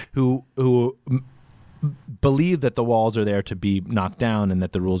who believe that the walls are there to be knocked down and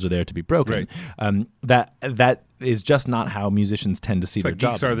that the rules are there to be broken. Right. That is just not how musicians tend to see their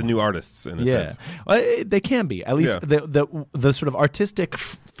job. Geeks are the new artists in a sense. Well, they can be. At least the sort of artistic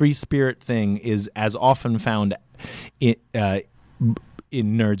free spirit thing is as often found in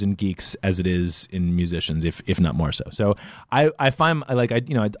nerds and geeks as it is in musicians, if not more so. So I find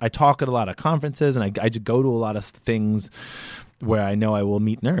I talk at a lot of conferences and I just go to a lot of things where I know I will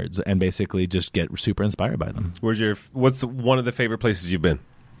meet nerds and basically just get super inspired by them. What's one of the favorite places you've been?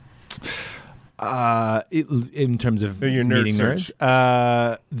 In terms of your nerd meeting search.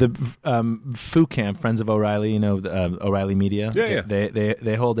 nerds, the Foo Camp, Friends of O'Reilly, O'Reilly Media. Yeah.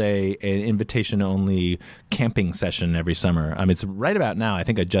 They hold an invitation only camping session every summer. It's right about now. I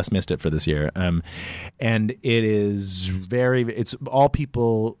think I just missed it for this year. And it is it's all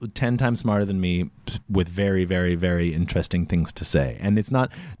people 10 times smarter than me with very, very, very interesting things to say. And it's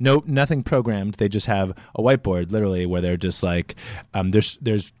nothing programmed. They just have a whiteboard literally where they're just like,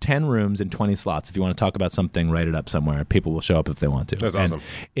 there's 10 rooms and 20 slots. If you want to talk about something, write it up somewhere. People will show up if they want to. That's awesome.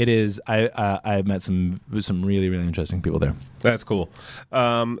 It is. I've met some really, really interesting people there. That's cool.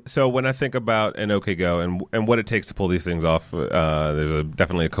 So when I think about an OK Go and what it takes to pull these things off, there's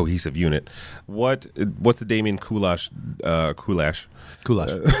definitely a cohesive unit. What's the Damien Kulash? Kulash.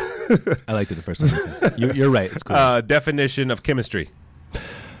 I liked it the first time. You're right. It's cool. Definition of chemistry.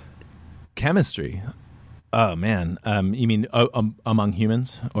 Chemistry. Oh man, you mean among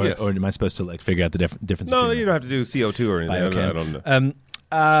humans, or Yes. or am I supposed to figure out the difference? No, between you don't have to do CO2 or anything. I don't know.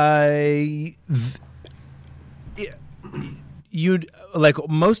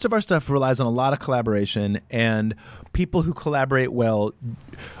 Most of our stuff relies on a lot of collaboration, and people who collaborate well,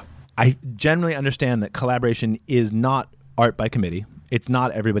 I generally understand that collaboration is not art by committee. It's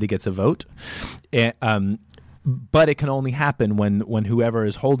not everybody gets a vote. But it can only happen when whoever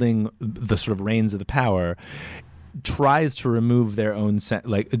is holding the sort of reins of the power tries to remove their own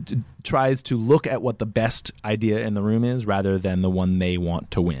tries to look at what the best idea in the room is rather than the one they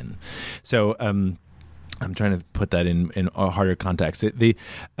want to win. So I'm trying to put that in a harder context.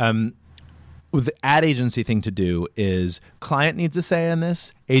 The ad agency thing to do is client needs a say in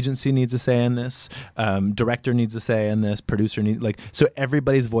this, agency needs a say in this, director needs a say in this, producer needs so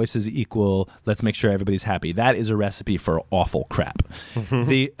everybody's voice is equal. Let's make sure everybody's happy. That is a recipe for awful crap.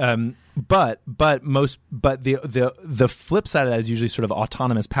 But the flip side of that is usually sort of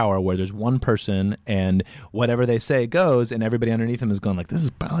autonomous power, where there's one person and whatever they say goes, and everybody underneath them is going like, this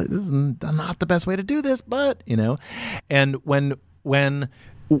is not the best way to do this, but and when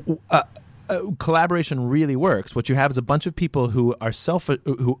collaboration really works, what you have is a bunch of people who are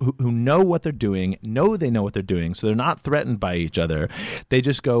who know what they're doing, they know what they're doing, so they're not threatened by each other. They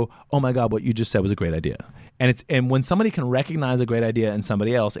just go, oh my God, what you just said was a great idea. And when somebody can recognize a great idea in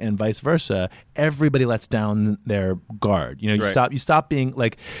somebody else and vice versa, everybody lets down their guard. You stop being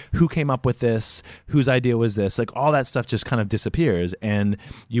like, who came up with this? Whose idea was this? Like all that stuff just kind of disappears, and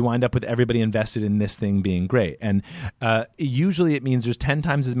you wind up with everybody invested in this thing being great. And usually it means there's 10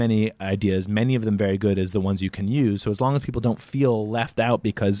 times as many ideas, many of them very good, as the ones you can use. So as long as people don't feel left out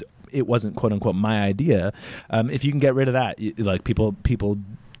because it wasn't quote unquote my idea, if you can get rid of that, people.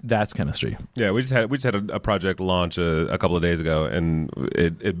 That's chemistry. Yeah, we just had a project launch a couple of days ago, and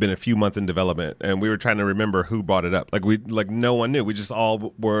it'd been a few months in development, and we were trying to remember who brought it up. No one knew. We just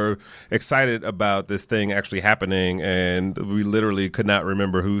all were excited about this thing actually happening, and we literally could not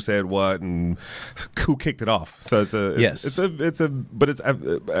remember who said what and who kicked it off. So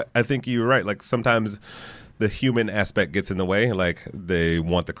I think you're right. Like sometimes the human aspect gets in the way. Like they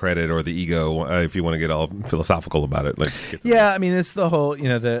want the credit or the ego, if you want to get all philosophical about it. I mean, it's the whole,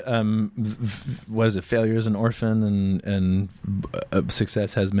 what is it? Failure is an orphan, and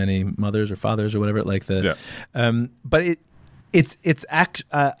success has many mothers or fathers or whatever. But it's I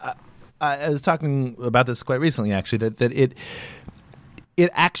was talking about this quite recently, actually, that it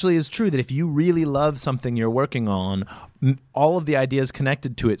actually is true that if you really love something you're working on, all of the ideas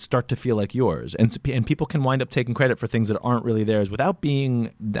connected to it start to feel like yours, and people can wind up taking credit for things that aren't really theirs without being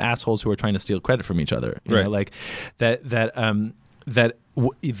the assholes who are trying to steal credit from each other. You know, like the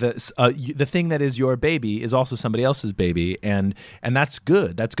thing that is your baby is also somebody else's baby, and that's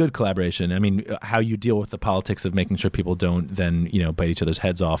good. That's good collaboration. I mean, how you deal with the politics of making sure people don't then bite each other's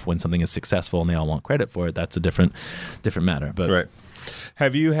heads off when something is successful and they all want credit for it, that's a different matter. But right.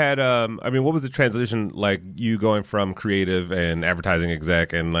 Have you had? What was the transition like? You going from creative and advertising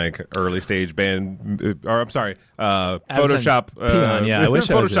exec and like early stage band, Photoshop, peon, yeah, I wish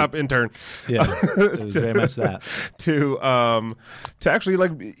I was Photoshop intern. Yeah, it was very much that. To actually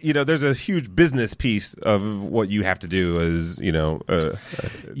like there's a huge business piece of what you have to do as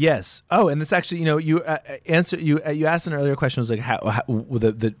Yes. Oh, and it's actually you asked an earlier question, was like how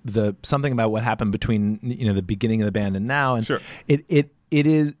the something about what happened between the beginning of the band and now, and sure. It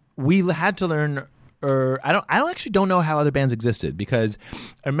is, we had to learn, or I actually don't know how other bands existed, because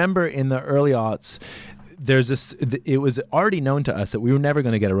I remember in the early aughts it was already known to us that we were never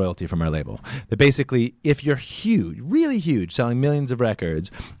going to get a royalty from our label. That basically, if you're huge, really huge, selling millions of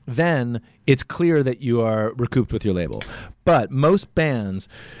records, then it's clear that you are recouped with your label. But most bands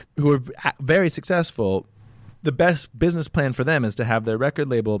who are very successful, the best business plan for them is to have their record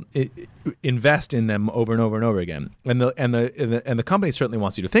label invest in them over and over and over again. And the company certainly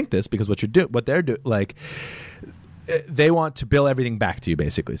wants you to think this, because what they're doing, like, they want to bill everything back to you,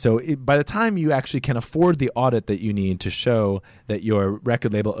 basically. So by the time you actually can afford the audit that you need to show that your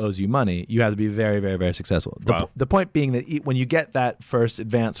record label owes you money, you have to be very, very, very successful. Wow. The point being that when you get that first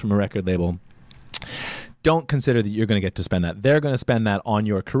advance from a record label, don't consider that you're going to get to spend that. They're going to spend that on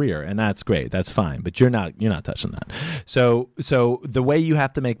your career, and that's great. That's fine, but you're not touching that. So the way you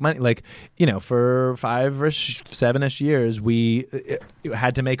have to make money, like, for 5-ish, 7-ish years, we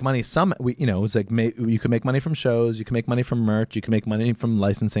had to make money. It was like you could make money from shows, you can make money from merch, you can make money from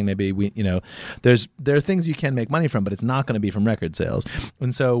licensing. Maybe there are things you can make money from, but it's not going to be from record sales.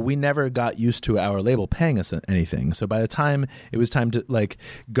 And so we never got used to our label paying us anything. So by the time it was time to like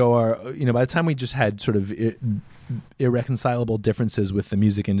go by the time we just had sort of irreconcilable differences with the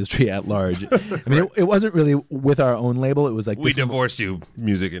music industry at large. I mean, it wasn't really with our own label. It was like, we divorce you,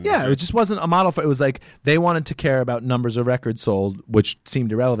 music industry. Yeah, it just wasn't a model for. It was like they wanted to care about numbers of records sold, which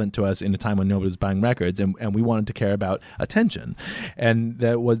seemed irrelevant to us in a time when nobody was buying records, and we wanted to care about attention, and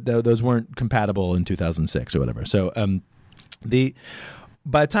those weren't compatible in 2006 or whatever. So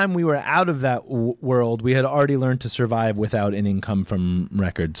by the time we were out of that world, we had already learned to survive without an income from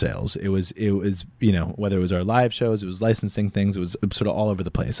record sales. It was whether it was our live shows, it was licensing things, it was sort of all over the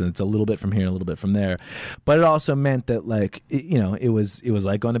place, and it's a little bit from here, a little bit from there. But it also meant that it was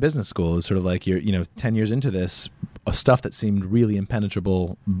like going to business school. It was sort of like you're 10 years into this, stuff that seemed really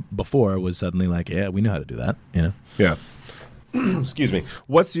impenetrable before was suddenly like, yeah, we know how to do that. Yeah. Excuse me.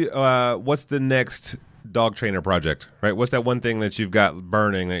 What's the next dog trainer project, right? What's that one thing that you've got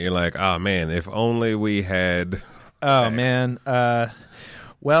burning that you're like, oh man, if only we had X. Man,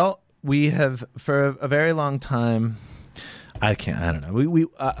 well, we have for a very long time, I don't know, we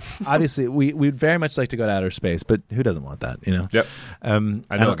obviously we'd very much like to go to outer space, but who doesn't want that? Yep. I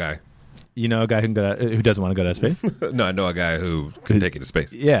know a guy. You know a guy who doesn't want to go to outer space? No, I know a guy who can take you to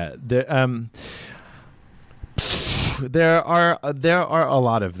space. Yeah, there are a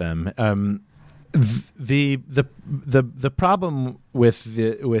lot of them. The problem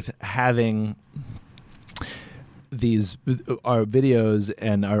with having these our videos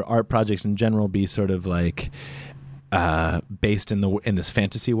and our art projects in general be sort of like based in this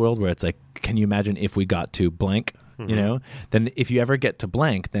fantasy world where it's like, can you imagine if we got to blank? Mm-hmm. Then if you ever get to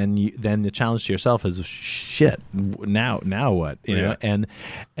blank, then the challenge to yourself is, shit, now what? And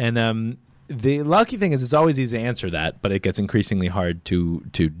the lucky thing is it's always easy to answer that, but it gets increasingly hard to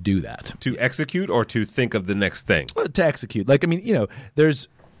do that. To execute or to think of the next thing? Well, to execute. Like, I mean, there's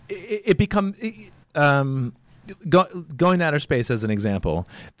it becomes going to outer space as an example.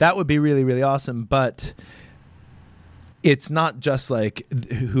 That would be really, really awesome, but it's not just like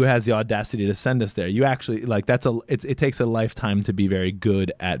who has the audacity to send us there. You actually it takes a lifetime to be very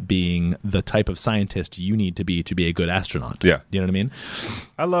good at being the type of scientist you need to be a good astronaut. Yeah, you know what I mean.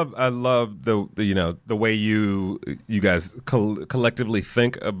 I love the way you guys collectively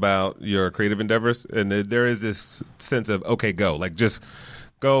think about your creative endeavors, and there is this sense of, okay, go, like, just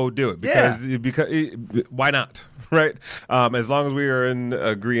go do it because why not? Right? As long as we are in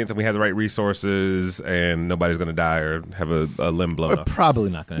agreement and we have the right resources and nobody's going to die or have a limb blown off. Probably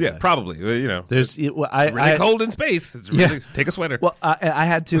not going to die. Yeah, probably. There's it's really cold in space. It's really, take a sweater. Well, I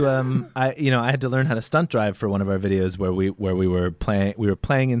had to I had to learn how to stunt drive for one of our videos where we were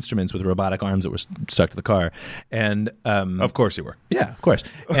playing instruments with robotic arms that were stuck to the car, and of course you were. Yeah, of course.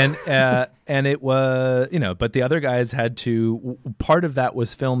 And and it was, but the other guys had to, part of that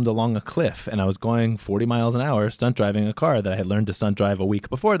was filmed along a cliff, and I was going 40 miles an hour stunt driving a car that I had learned to stunt drive a week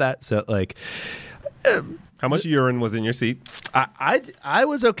before that. So, like, How much urine was in your seat? I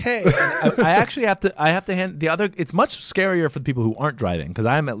was okay. I actually have to hand the other. It's much scarier for the people who aren't driving because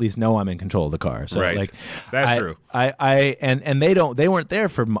I'm at least know I'm in control of the car. So Right. like That's true. And they weren't there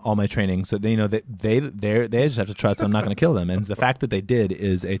for all my training, so they just have to trust I'm not going to kill them. And the fact that they did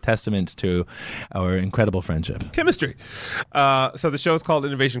is a testament to our incredible friendship. Chemistry. So the show is called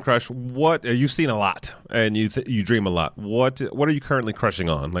Innovation Crush. What you've seen a lot, and you dream a lot. What are you currently crushing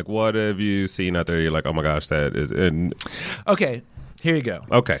on? Like, what have you seen out there? You're like, oh my gosh, that is. Okay, here you go.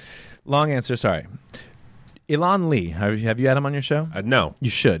 Okay. Long answer. Sorry. Elon Lee. Have you had him on your show? No. You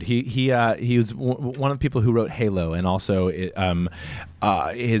should. He was one of the people who wrote Halo, and also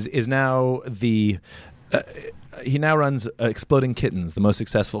is now the. He now runs Exploding Kittens, the most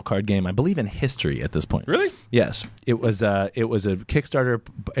successful card game, I believe, in history at this point. Really? Yes. It was a Kickstarter.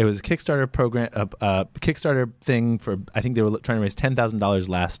 It was a Kickstarter program, Kickstarter thing for. I think they were trying to raise $10,000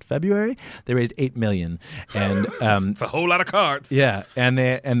 last February. They raised $8 million, and it's a whole lot of cards. Yeah, and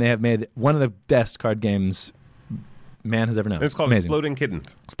they have made one of the best card games man has ever known. It's called Amazing. Exploding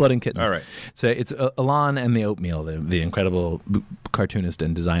Kittens. Exploding Kittens. All right. So it's Alon and the Oatmeal, the incredible cartoonist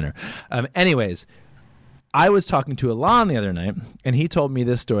and designer. Anyways. I was talking to Alon the other night, and he told me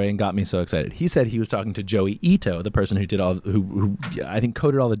this story and got me so excited. He said he was talking to Joey Ito, the person who did who I think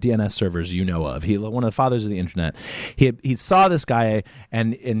coded all the DNS servers you know of. He one of the fathers of the internet. He saw this guy,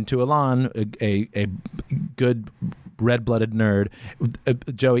 and to Alon, a good red-blooded nerd,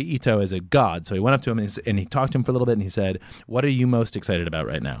 Joey Ito is a god. So he went up to him and he talked to him for a little bit, and he said, "What are you most excited about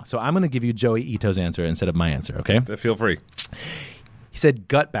right now?" So I'm going to give you Joey Ito's answer instead of my answer. Okay? Feel free. He said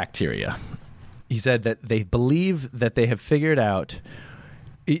gut bacteria. He said that they believe that they have figured out.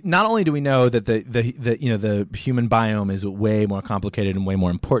 Not only do we know that the human biome is way more complicated and way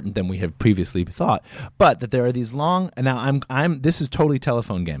more important than we have previously thought, but that there are these long. And now this is totally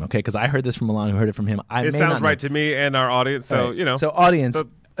telephone game, okay? Because I heard this from Alon, who heard it from him. It sounds right to me and our audience. So right. So audience.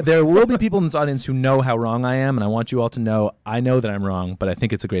 There will be people in this audience who know how wrong I am, and I want you all to know I know that I'm wrong, but I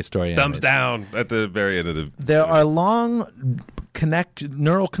think it's a great story. Thumbs down at the very end of the. There are long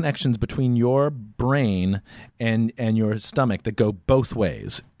neural connections between your brain and your stomach that go both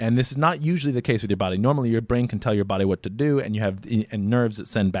ways, and this is not usually the case with your body. Normally, your brain can tell your body what to do, and you have nerves that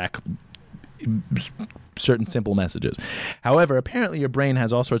send back certain simple messages. However, apparently your brain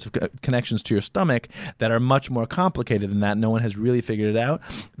has all sorts of connections to your stomach that are much more complicated than that. No one has really figured it out.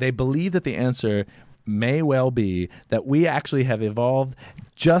 They believe that the answer may well be that we actually have evolved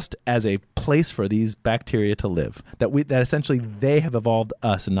just as a place for these bacteria to live. That essentially they have evolved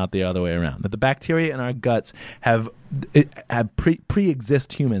us and not the other way around. That the bacteria in our guts have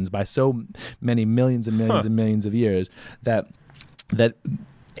pre-exist humans by so many millions and millions and millions of years that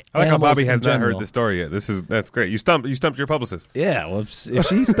I like how Bobby has not heard the story yet. That's great. You stumped your publicist. Yeah, well, if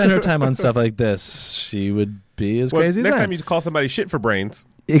she spent her time on stuff like this, she would be as crazy as next I. time you call somebody shit for brains.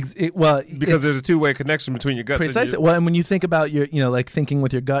 Because there's a two-way connection between your guts. Precisely. And well, and when you think about your, like thinking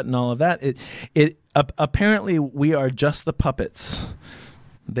with your gut and all of that, apparently we are just the puppets.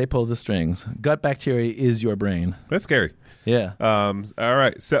 They pull the strings. Gut bacteria is your brain. That's scary. Yeah. All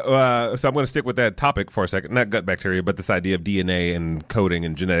right. So I'm going to stick with that topic for a second. Not gut bacteria, but this idea of DNA and coding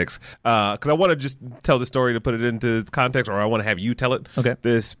and genetics. Because I want to just tell the story to put it into context, or I want to have you tell it. Okay.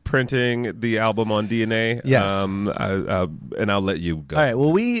 This printing the album on DNA. Yes. And I'll let you go. All right.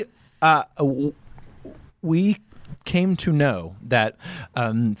 Well, we came to know that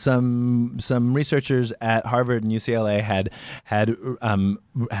some researchers at Harvard and UCLA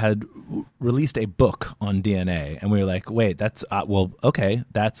had released a book on DNA, and we were like, wait, that's okay,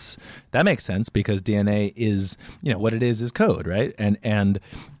 that makes sense because DNA is what it is code, right? And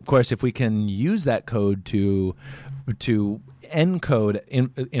of course, if we can use that code to encode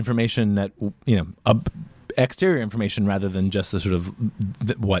information that exterior information rather than just the sort of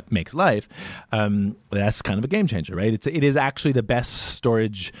what makes life, that's kind of a game changer, right? It is actually the best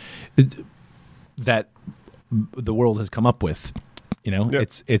storage that the world has come up with.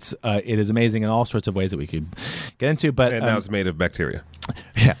 Yep. It is amazing in all sorts of ways that we could get into, but now it's made of bacteria.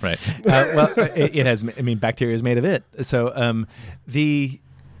 Yeah, right. Well, it has. I mean, bacteria is made of it. So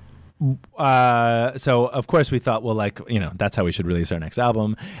so of course we thought, well, that's how we should release our next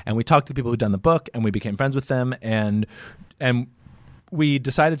album. And we talked to people who'd done the book, and we became friends with them, and we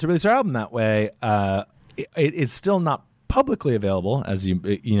decided to release our album that way. It's still not publicly available, as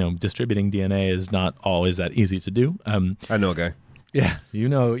distributing DNA is not always that easy to do. I know a guy. Yeah, you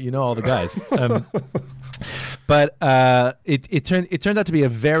know all the guys. But it turns out to be a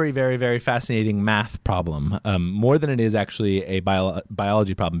very, very, very fascinating math problem, more than it is actually a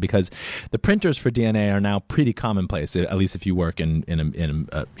biology problem, because the printers for DNA are now pretty commonplace, at least if you work in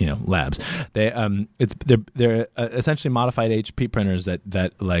labs. They're essentially modified HP printers that they're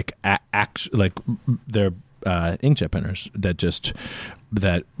inkjet printers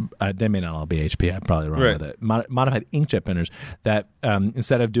that they may not all be HP. I'm probably wrong with it. Modified inkjet printers that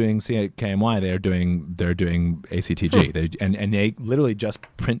instead of doing CKMY, they're doing ACTG. And they literally just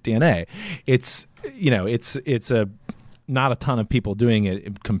print DNA. It's a not a ton of people doing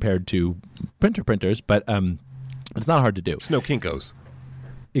it compared to printers, but it's not hard to do. It's no Kinkos.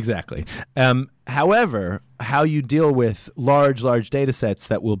 Exactly. However, how you deal with large data sets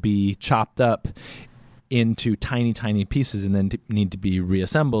that will be chopped up into tiny pieces and then need to be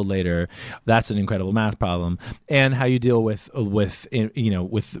reassembled later, that's an incredible math problem. And how you deal with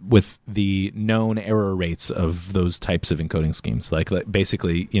the known error rates of those types of encoding schemes, like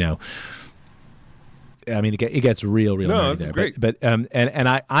basically, I mean, it gets real no, nerdy there. Great. But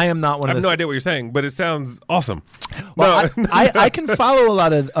I am not one of I have the... no idea what you're saying, but it sounds awesome. Well, I can follow a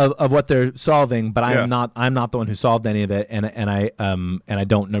lot of what they're solving, but I'm not the one who solved any of it, and I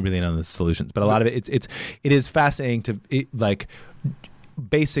don't really know the solutions. But a lot of it is fascinating to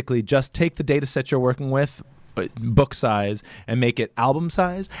basically just take the data set you're working with, book size, and make it album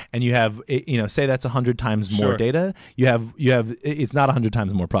size, and you have say that's 100 times more data. You have it's not 100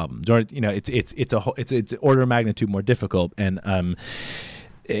 times more problems, or it's order of magnitude more difficult, and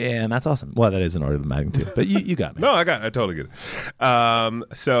that's awesome. Well, that is an order of magnitude, but you got me. No, I totally get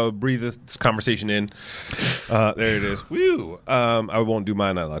it. So breathe this conversation in. There it is. Woo. I won't do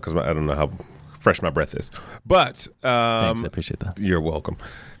mine out loud because I don't know how fresh my breath is. But thanks, I appreciate that. You're welcome.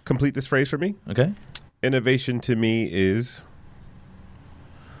 Complete this phrase for me. Okay. Innovation to me is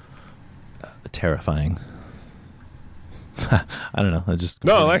terrifying. I don't know. It just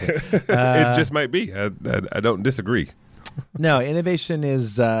might be. I don't disagree. No, innovation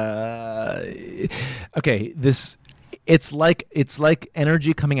is okay. It's like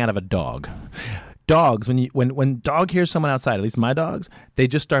energy coming out of a dog. Dogs, when dog hears someone outside, at least my dogs, they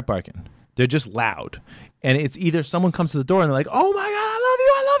just start barking. They're just loud. And it's either someone comes to the door and they're like, "Oh my God,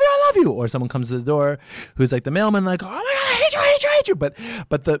 I love you," or someone comes to the door who's like the mailman, like, "Oh my God, I hate you. But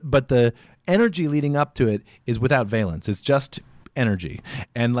the energy leading up to it is without valence. It's just energy.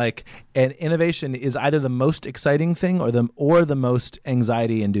 And innovation is either the most exciting thing or the most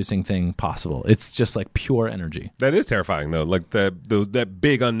anxiety inducing thing possible. It's just like pure energy. That is terrifying though. Like that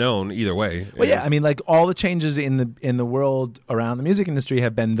big unknown either way. Well, yeah, I mean, like all the changes in the world around the music industry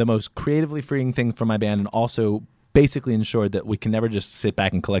have been the most creatively freeing thing for my band, and also basically ensured that we can never just sit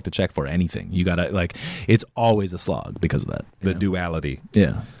back and collect a check for anything. You gotta it's always a slog because of that. The duality.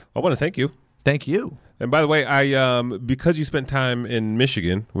 Yeah. I want to thank you. Thank you. And by the way, I because you spent time in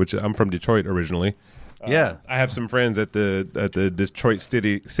Michigan, which I'm from Detroit originally. Yeah, I have some friends at the Detroit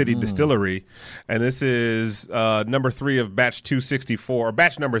City Distillery, and this is number 3 of batch 264, or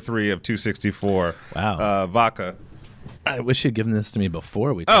batch number 3 of 264. Wow, vodka. I wish you'd given this to me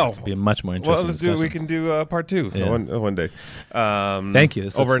before we talked. It'd be a much more interesting. Well, let's do. We can do part 2 one day. Thank you.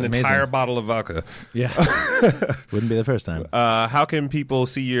 This over an amazing. Entire bottle of vodka. Yeah, wouldn't be the first time. How can people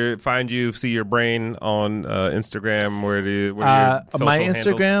find you, see your brain on Instagram? Where your social my handles?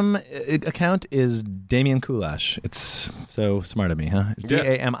 Instagram account is Damian Kulash. It's so smart of me, huh? It's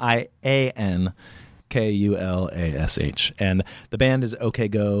DAMIAN. KULASH, and the band is OK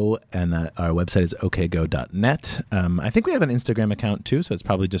Go, and our website is okgo.net. I think we have an Instagram account too, so it's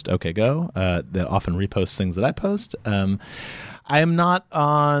probably just OK Go. That often reposts things that I post. I am not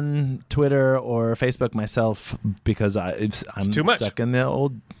on Twitter or Facebook myself because I'm too much. Stuck in the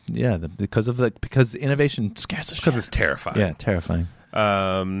old because innovation scares the shit. Because it's terrifying. Yeah, terrifying.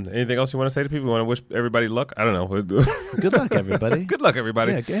 Anything else you want to say to people? You want to wish everybody luck? I don't know. Good luck, everybody. Good luck,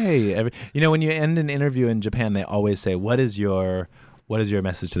 everybody. Yeah, hey, when you end an interview in Japan, they always say, "What is your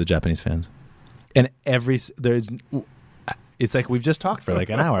message to the Japanese fans?" And it's like we've just talked for like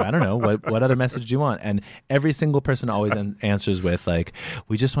an hour. I don't know what other message do you want? And every single person always answers with like,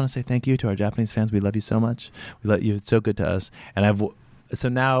 "We just want to say thank you to our Japanese fans. We love you so much. We love you. It's so good to us." And so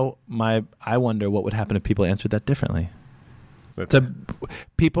now I wonder what would happen if people answered that differently. To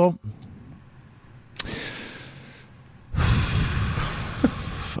people,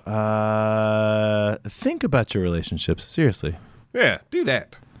 think about your relationships. Seriously. Yeah, do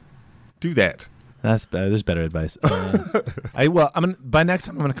that. That's better. There's better advice. By next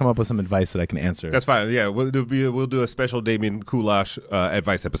time I'm gonna come up with some advice that I can answer. That's fine. Yeah, we'll do a special Damien Kulash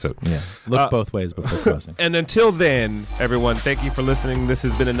advice episode. Yeah, look both ways before crossing. And until then, everyone, thank you for listening. This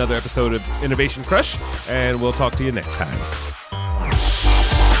has been another episode of Innovation Crush, and we'll talk to you next time.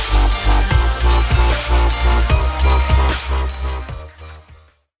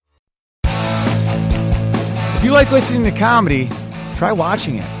 If you like listening to comedy, try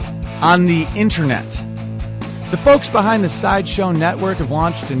watching it on the internet. The folks behind the Sideshow Network have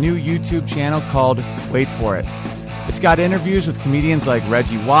launched a new YouTube channel called Wait For It. It's got interviews with comedians like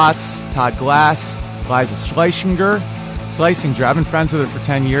Reggie Watts, Todd Glass, Liza Schlesinger. I've been friends with her for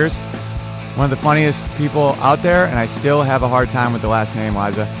 10 years. One of the funniest people out there, and I still have a hard time with the last name,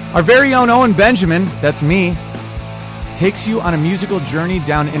 Liza. Our very own Owen Benjamin, that's me, takes you on a musical journey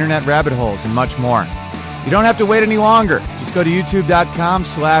down internet rabbit holes and much more. You don't have to wait any longer. Just go to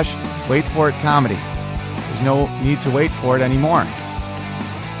youtube.com/waitforitcomedy. There's no need to wait for it anymore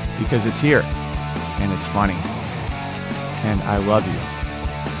because it's here and it's funny. And I love you.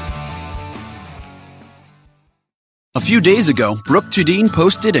 A few days ago, Brooke Tudine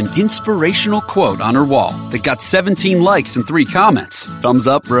posted an inspirational quote on her wall that got 17 likes and 3 comments. Thumbs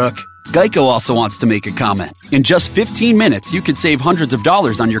up, Brooke. Geico also wants to make a comment. In just 15 minutes, you could save hundreds of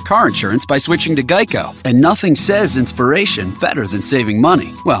dollars on your car insurance by switching to Geico. And nothing says inspiration better than saving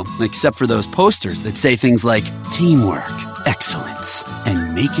money. Well, except for those posters that say things like teamwork, excellence,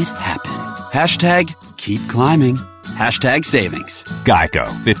 and make it happen. Hashtag keep climbing. Hashtag savings. Geico.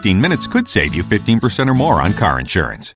 15 minutes could save you 15% or more on car insurance.